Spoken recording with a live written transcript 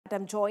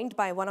I'm joined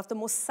by one of the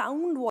most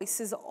sound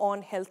voices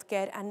on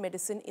healthcare and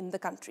medicine in the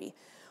country.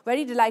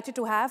 Very delighted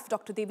to have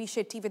Dr. Devi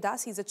Shetty with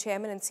us. He's a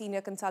chairman and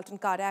senior consultant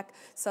cardiac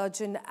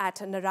surgeon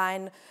at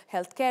Narayan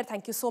Healthcare.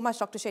 Thank you so much,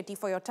 Dr. Shetty,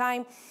 for your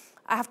time.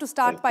 I have to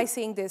start by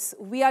saying this.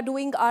 We are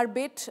doing our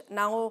bit.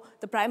 Now,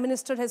 the Prime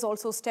Minister has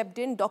also stepped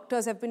in.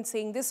 Doctors have been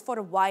saying this for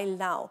a while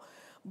now.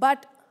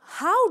 But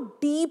how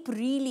deep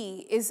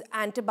really is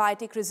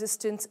antibiotic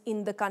resistance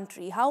in the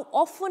country? How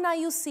often are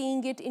you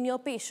seeing it in your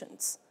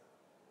patients?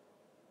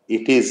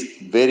 It is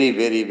very,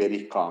 very,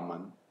 very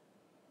common.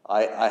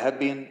 I have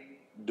been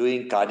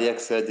doing cardiac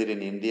surgery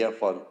in India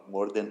for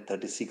more than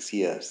 36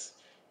 years.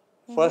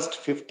 First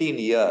 15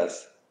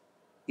 years,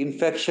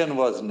 infection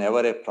was never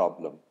a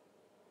problem.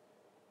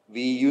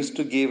 We used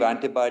to give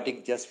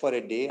antibiotic just for a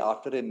day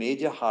after a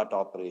major heart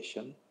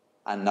operation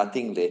and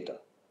nothing later.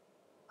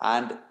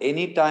 And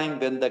any time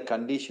when the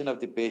condition of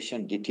the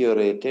patient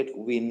deteriorated,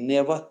 we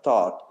never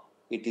thought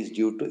it is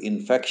due to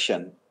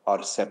infection or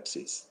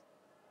sepsis.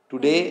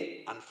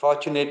 Today,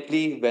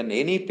 unfortunately, when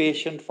any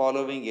patient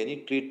following any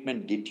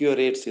treatment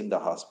deteriorates in the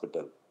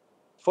hospital,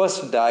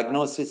 first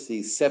diagnosis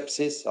is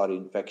sepsis or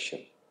infection.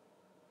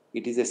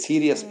 It is a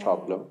serious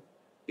problem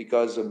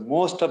because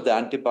most of the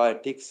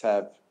antibiotics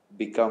have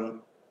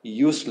become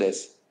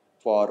useless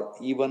for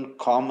even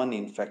common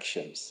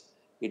infections.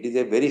 It is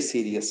a very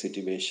serious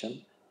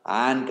situation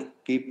and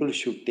people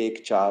should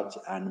take charge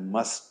and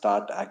must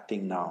start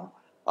acting now.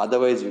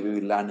 Otherwise, we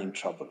will land in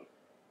trouble.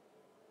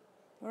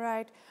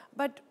 Right.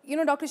 But,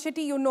 Dr.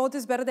 Shetty, you know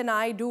this better than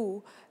I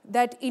do,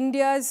 that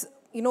India's,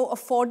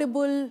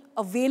 affordable,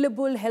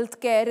 available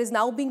healthcare is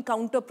now being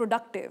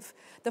counterproductive.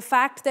 The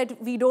fact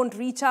that we don't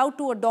reach out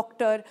to a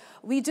doctor,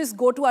 we just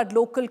go to our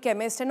local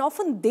chemist, and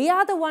often they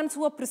are the ones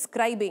who are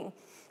prescribing.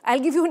 I'll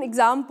give you an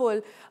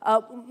example.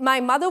 My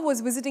mother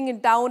was visiting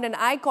in town and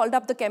I called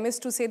up the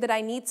chemist to say that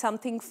I need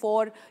something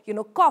for,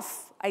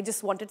 cough. I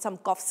just wanted some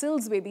cough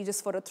sills maybe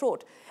just for a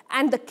throat.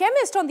 And the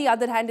chemist on the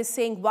other hand is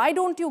saying, why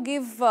don't you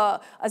give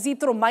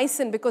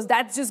azithromycin because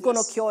that's just going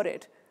to cure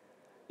it.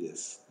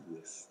 Yes.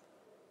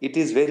 It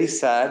is very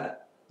sad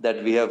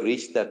that we have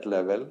reached that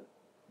level,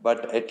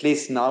 but at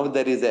least now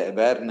there is an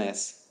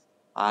awareness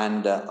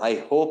and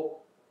I hope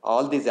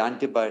all these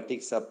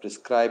antibiotics are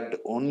prescribed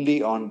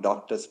only on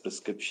doctor's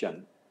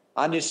prescription,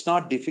 and it's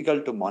not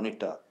difficult to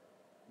monitor.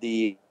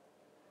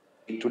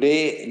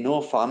 Today,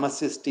 no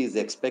pharmacist is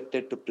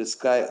expected to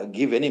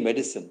give any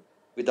medicine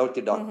without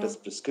the doctor's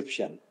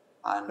prescription.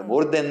 And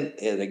more than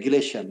a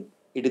regulation,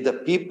 it is the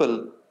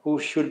people who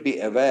should be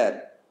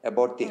aware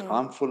about the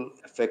harmful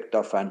effect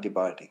of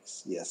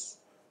antibiotics. Yes.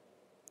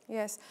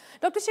 Yes.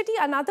 Dr. Shetty,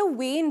 another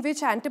way in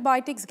which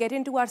antibiotics get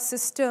into our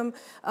system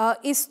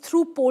is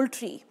through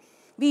poultry.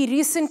 We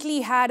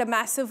recently had a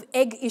massive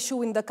egg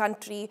issue in the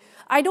country.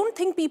 I don't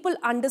think people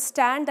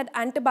understand that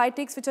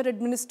antibiotics which are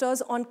administered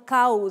on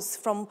cows,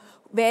 from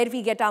where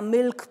we get our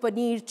milk,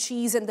 paneer,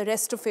 cheese and the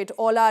rest of it,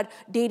 all our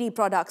dairy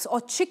products,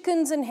 or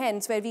chickens and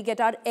hens where we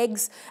get our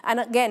eggs and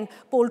again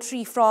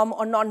poultry from,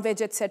 or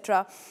non-veg,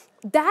 etc.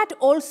 That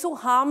also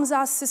harms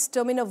our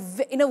system in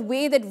a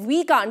way that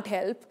we can't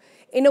help,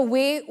 in a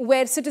way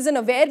where citizen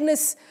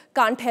awareness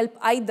can't help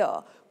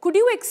either. Could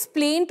you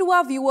explain to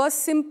our viewers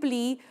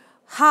simply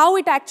how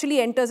it actually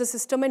enters the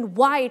system and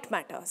why it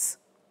matters?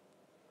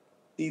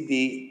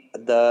 See,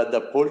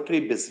 the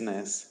poultry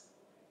business,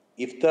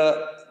 if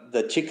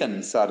the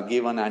chickens are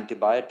given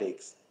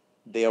antibiotics,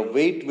 their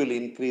weight will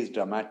increase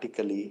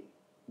dramatically,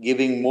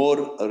 giving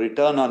more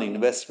return on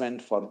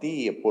investment for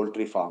the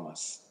poultry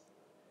farmers.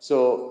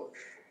 So,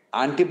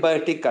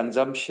 antibiotic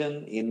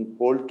consumption in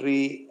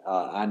poultry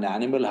and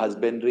animal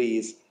husbandry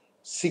is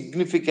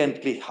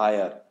significantly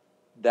higher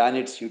than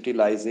its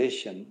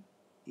utilization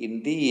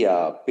in the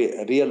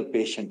real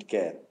patient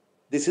care.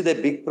 This is a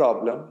big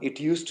problem.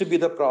 It used to be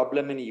the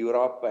problem in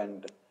Europe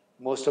and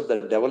most of the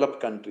developed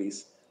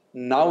countries.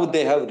 Now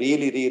they have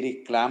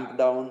really clamped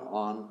down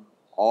on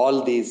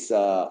all these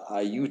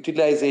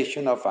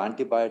utilization of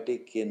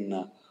antibiotic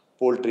in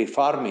poultry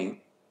farming.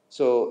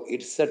 So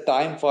it's a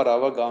time for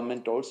our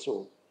government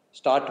also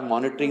start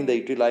monitoring the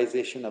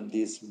utilization of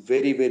these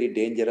very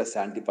dangerous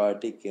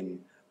antibiotic in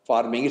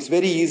farming. It's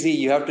very easy.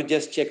 You have to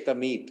just check the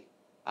meat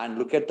and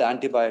look at the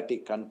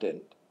antibiotic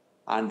content,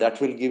 and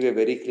that will give a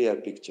very clear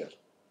picture.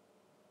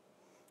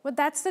 But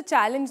that's the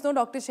challenge, no,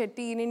 Dr.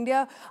 Shetty. In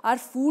India, our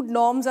food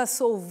norms are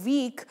so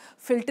weak,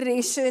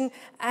 filtration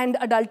and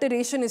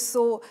adulteration is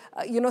so,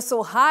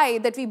 so high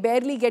that we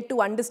barely get to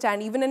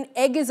understand. Even an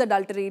egg is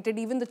adulterated,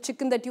 even the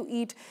chicken that you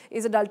eat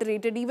is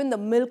adulterated, even the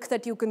milk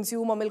that you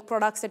consume or milk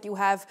products that you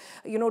have,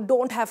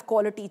 don't have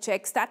quality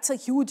checks. That's a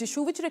huge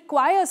issue which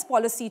requires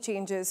policy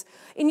changes.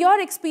 In your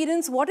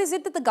experience, what is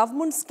it that the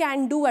governments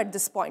can do at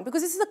this point?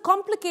 Because this is a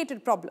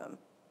complicated problem.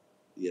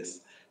 Yes.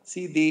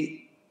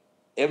 See,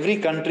 every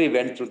country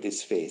went through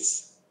this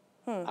phase.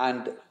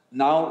 And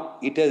now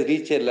it has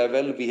reached a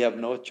level we have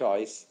no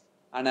choice.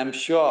 And I'm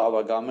sure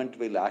our government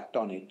will act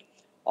on it.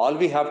 All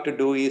we have to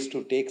do is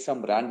to take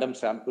some random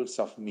samples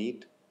of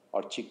meat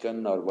or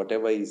chicken or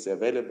whatever is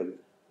available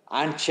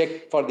and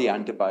check for the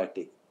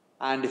antibiotic.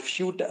 And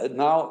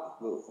now,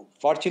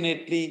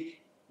 fortunately,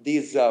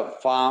 these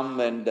farm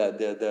and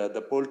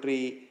the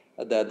poultry,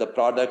 the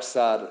products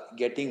are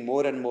getting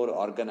more and more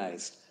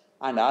organized.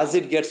 And as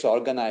it gets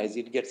organized,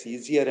 it gets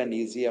easier and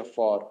easier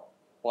for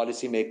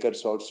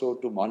policymakers also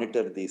to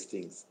monitor these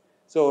things.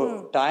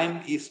 So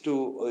time is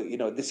to,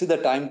 this is the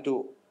time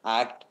to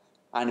act,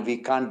 and we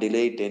can't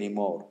delay it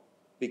anymore,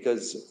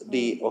 because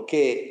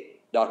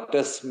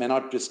doctors may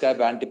not prescribe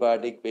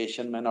antibiotic,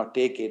 patient may not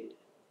take it,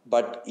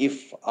 but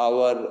if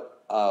our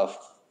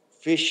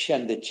fish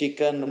and the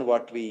chicken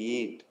what we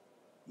eat,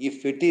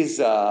 if it is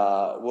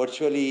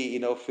virtually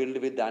filled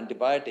with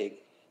antibiotic,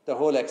 the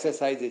whole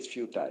exercise is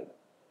futile.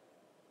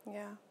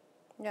 Yeah,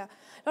 yeah.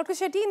 Dr.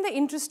 Shetty, in the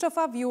interest of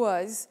our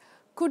viewers,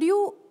 could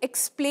you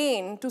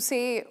explain to,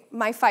 say,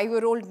 my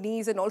 5-year-old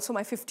niece and also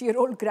my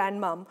 50-year-old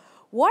grandmom,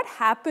 what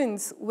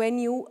happens when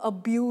you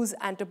abuse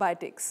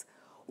antibiotics?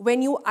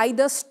 When you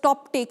either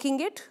stop taking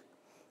it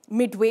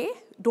midway,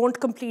 don't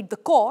complete the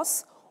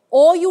course,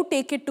 or you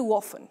take it too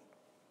often?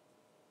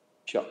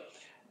 Sure.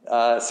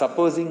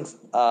 Supposing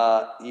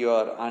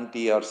your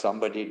auntie or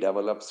somebody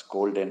develops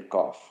cold and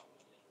cough,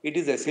 it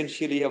is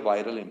essentially a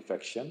viral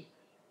infection.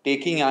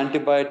 Taking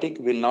antibiotic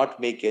will not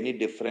make any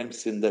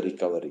difference in the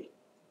recovery.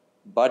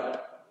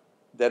 But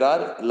there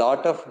are a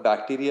lot of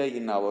bacteria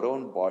in our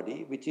own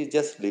body which is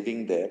just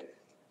living there.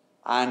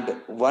 And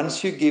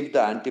once you give the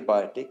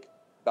antibiotic,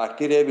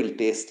 bacteria will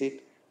taste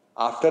it.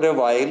 After a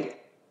while,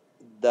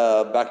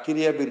 the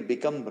bacteria will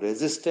become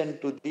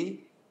resistant to the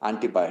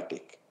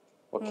antibiotic.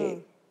 Okay.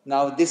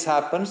 Now, this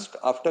happens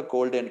after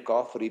cold and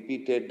cough,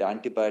 repeated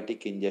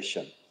antibiotic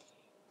ingestion.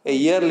 A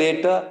year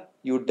later,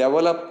 you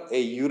develop a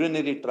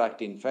urinary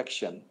tract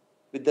infection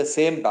with the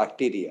same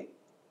bacteria.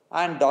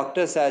 And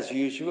doctors, as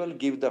usual,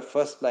 give the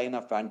first line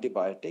of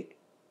antibiotic,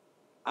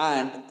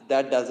 and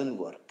that doesn't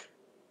work.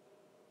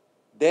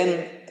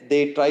 Then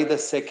they try the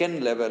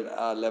second level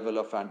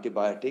of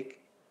antibiotic.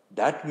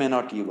 That may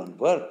not even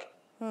work.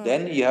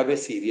 Then you have a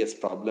serious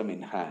problem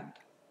in hand.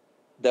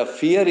 The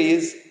fear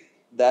is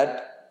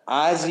that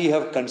as you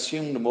have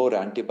consumed more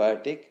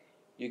antibiotic,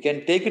 you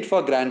can take it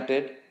for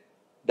granted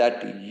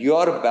that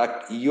your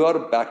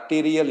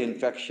bacterial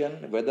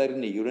infection, whether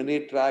in a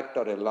urinary tract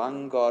or a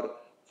lung or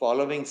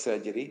following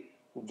surgery,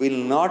 will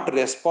not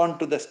respond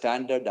to the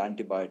standard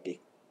antibiotic.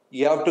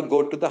 You have to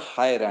go to the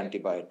higher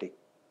antibiotic.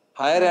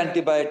 Higher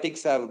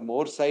antibiotics have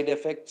more side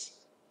effects,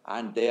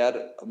 and they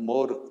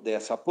are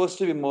supposed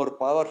to be more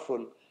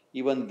powerful.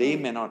 Even they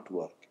may not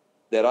work.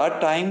 There are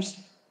times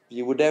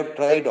you would have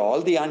tried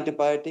all the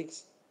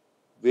antibiotics,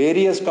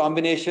 various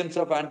combinations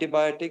of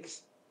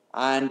antibiotics,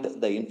 and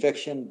the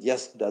infection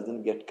just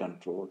doesn't get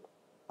controlled.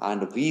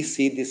 And we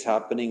see this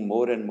happening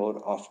more and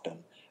more often.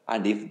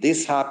 And if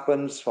this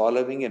happens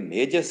following a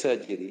major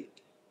surgery,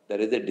 there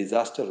is a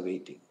disaster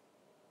waiting.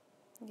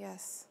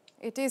 Yes,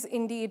 it is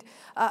indeed.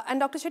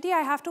 And Dr. Shetty,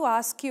 I have to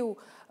ask you,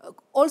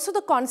 also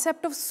the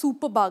concept of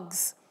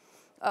superbugs.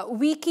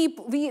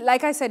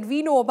 Like I said,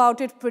 we know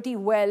about it pretty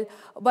well,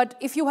 but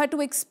if you had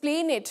to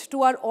explain it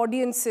to our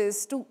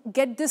audiences to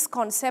get this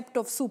concept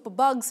of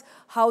superbugs,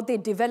 how they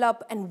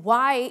develop and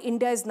why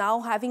India is now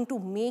having to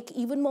make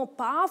even more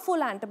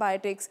powerful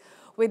antibiotics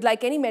with,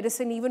 like any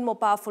medicine, even more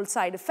powerful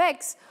side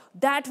effects,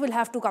 that will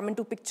have to come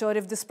into picture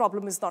if this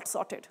problem is not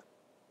sorted.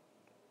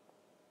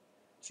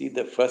 See,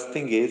 the first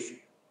thing is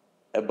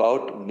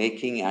about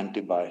making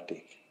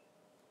antibiotic.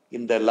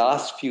 In the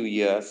last few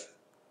years,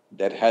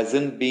 there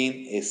hasn't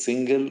been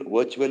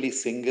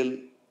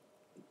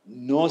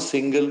no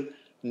single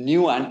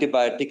new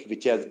antibiotic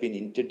which has been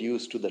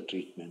introduced to the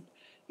treatment.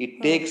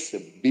 It takes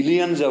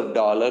billions of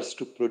dollars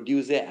to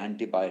produce an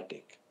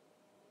antibiotic.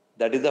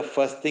 That is the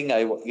first thing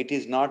it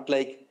is not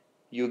like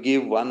you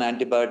give one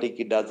antibiotic,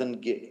 it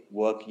doesn't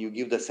work, you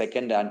give the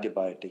second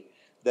antibiotic.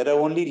 There are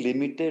only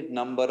limited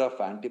number of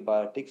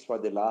antibiotics for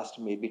the last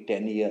maybe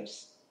 10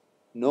 years.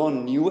 No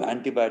new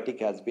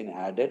antibiotic has been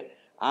added.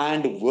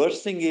 And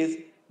worst thing is,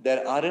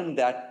 there aren't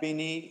that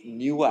many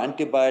new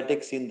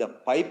antibiotics in the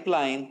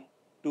pipeline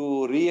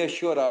to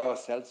reassure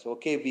ourselves,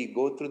 okay, we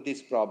go through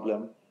this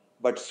problem,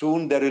 but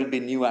soon there will be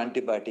new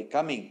antibiotic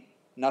coming.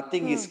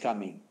 Nothing is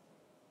coming,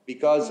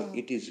 because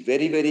it is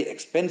very, very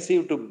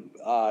expensive to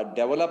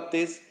develop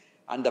this,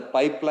 and the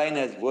pipeline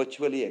has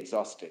virtually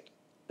exhausted.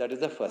 That is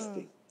the first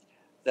thing.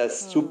 The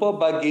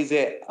superbug is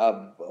a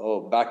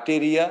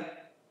bacteria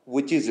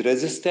which is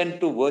resistant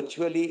to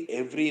virtually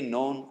every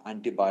known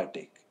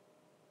antibiotic.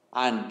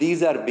 And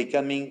these are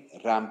becoming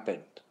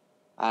rampant.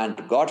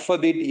 And God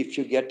forbid, if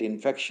you get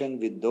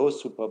infection with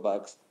those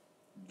superbugs,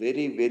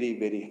 very, very,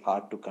 very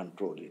hard to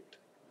control it.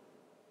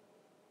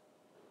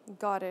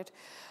 Got it.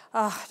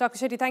 Dr.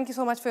 Shetty, thank you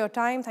so much for your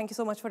time. Thank you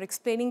so much for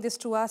explaining this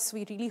to us.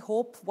 We really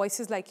hope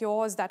voices like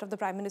yours, that of the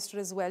Prime Minister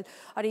as well,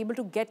 are able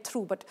to get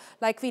through. But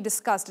like we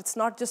discussed, it's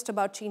not just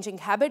about changing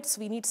habits.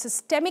 We need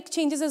systemic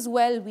changes as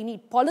well. We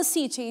need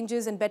policy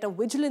changes and better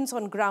vigilance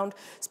on ground,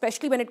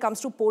 especially when it comes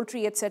to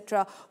poultry,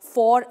 etc.,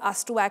 for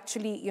us to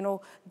actually,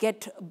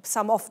 get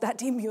some of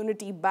that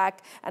immunity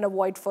back and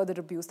avoid further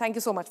abuse. Thank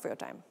you so much for your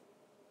time.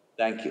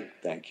 Thank you.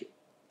 Thank you.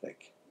 Thank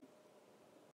you.